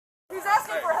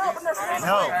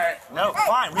No,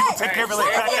 fine. We will take care of it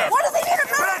later. Back up. What does he need a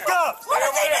medical? Back up. What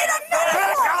does he need a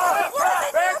medical?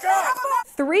 Back up.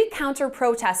 3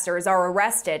 counter-protesters are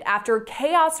arrested after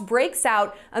chaos breaks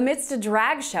out amidst a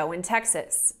drag show in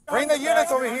Texas. Bring the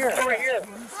units over here. Over here.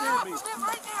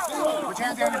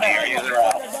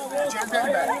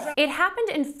 It happened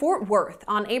in Fort Worth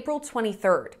on April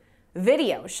 23rd.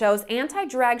 Video shows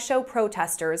anti-drag show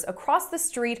protesters across the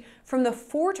street from the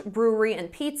Fort Brewery and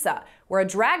Pizza, where a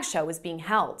drag show is being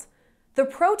held. The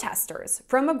protesters,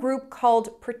 from a group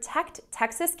called Protect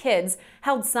Texas Kids,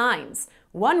 held signs,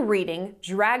 one reading,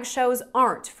 "Drag shows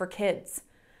aren't for kids."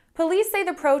 Police say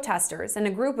the protesters and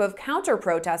a group of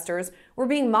counter-protesters were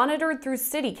being monitored through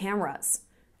city cameras.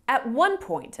 At one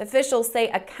point, officials say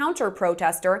a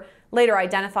counter-protester, later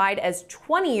identified as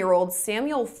 20-year-old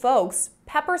Samuel Folks,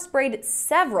 pepper-sprayed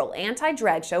several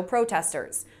anti-drag show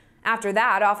protesters. After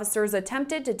that, officers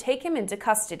attempted to take him into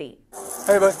custody.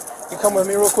 Hey, bud, you come with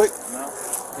me real quick? No.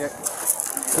 Yeah.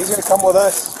 He's going to come with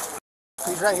us.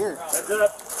 He's right here. That's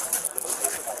it.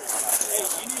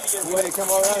 You need to come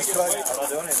with us, bud. I'm not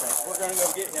doing anything. We're going to go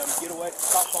get him. Get away.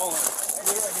 Stop falling.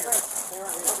 Stay right here.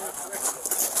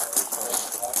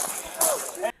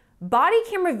 Body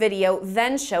camera video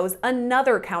then shows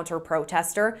another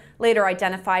counter-protester, later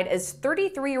identified as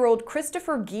 33-year-old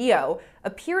Christopher Gio,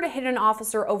 appear to hit an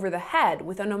officer over the head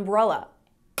with an umbrella.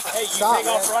 Hey, you take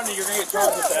off running, you're going to get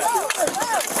charged with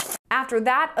that. After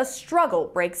that, a struggle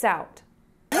breaks out.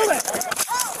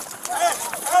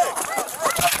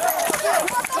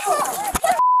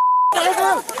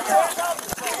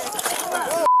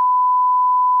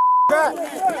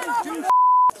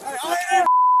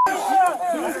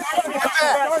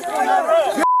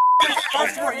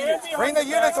 Bring the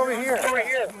units over here. Over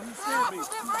here.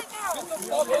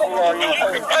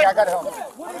 I got help.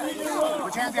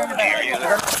 Put your hands behind your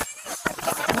back.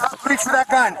 Do not reach for that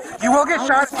gun. You will get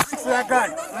shot if you reach for that gun.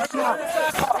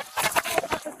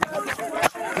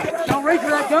 Don't reach for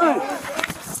that gun.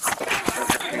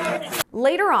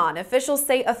 Later on, officials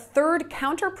say a third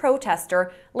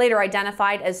counter-protester, later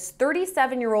identified as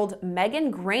 37-year-old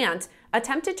Megan Grant,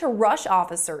 attempted to rush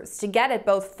officers to get at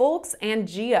both Folks and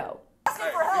Gio.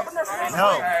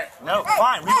 No,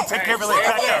 fine. We will take care of it later.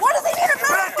 Back up. What does he need a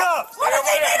medical? Back up. What does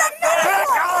he need a medical?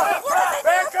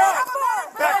 Back up.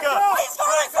 Back up. He's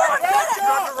falling for a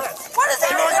medical. What does he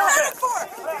need a medic for?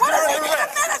 What does he need a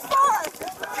medic for?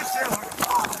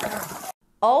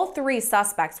 All 3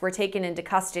 suspects were taken into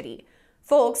custody.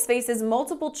 Folks faces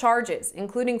multiple charges,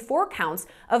 including 4 counts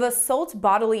of assault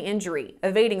bodily injury,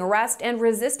 evading arrest, and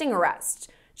resisting arrest.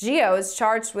 Gio is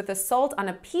charged with assault on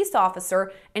a peace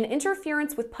officer and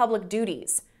interference with public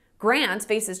duties. Grant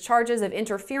faces charges of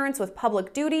interference with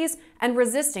public duties and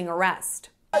resisting arrest.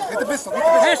 Get the pistol. Get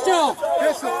the pistol.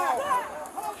 Pistol.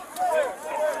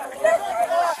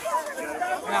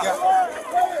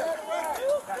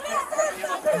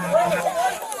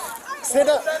 Stand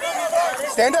up.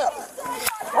 Stand up.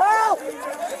 Help!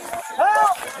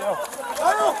 Help!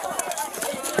 Help!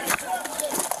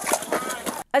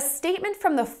 A statement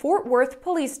from the Fort Worth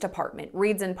Police Department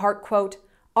reads in part, quote,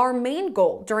 "Our main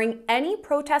goal during any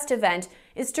protest event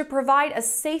is to provide a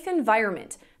safe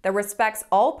environment that respects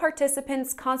all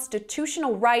participants'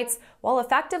 constitutional rights while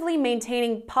effectively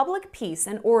maintaining public peace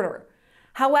and order.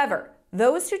 However,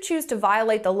 those who choose to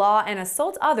violate the law and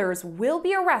assault others will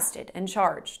be arrested and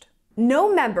charged." No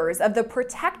members of the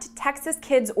Protect Texas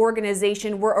Kids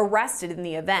organization were arrested in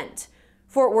the event.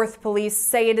 Fort Worth police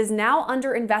say it is now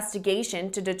under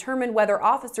investigation to determine whether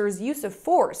officers' use of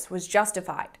force was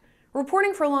justified.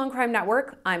 Reporting for Law&Crime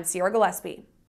Network, I'm Gillespie.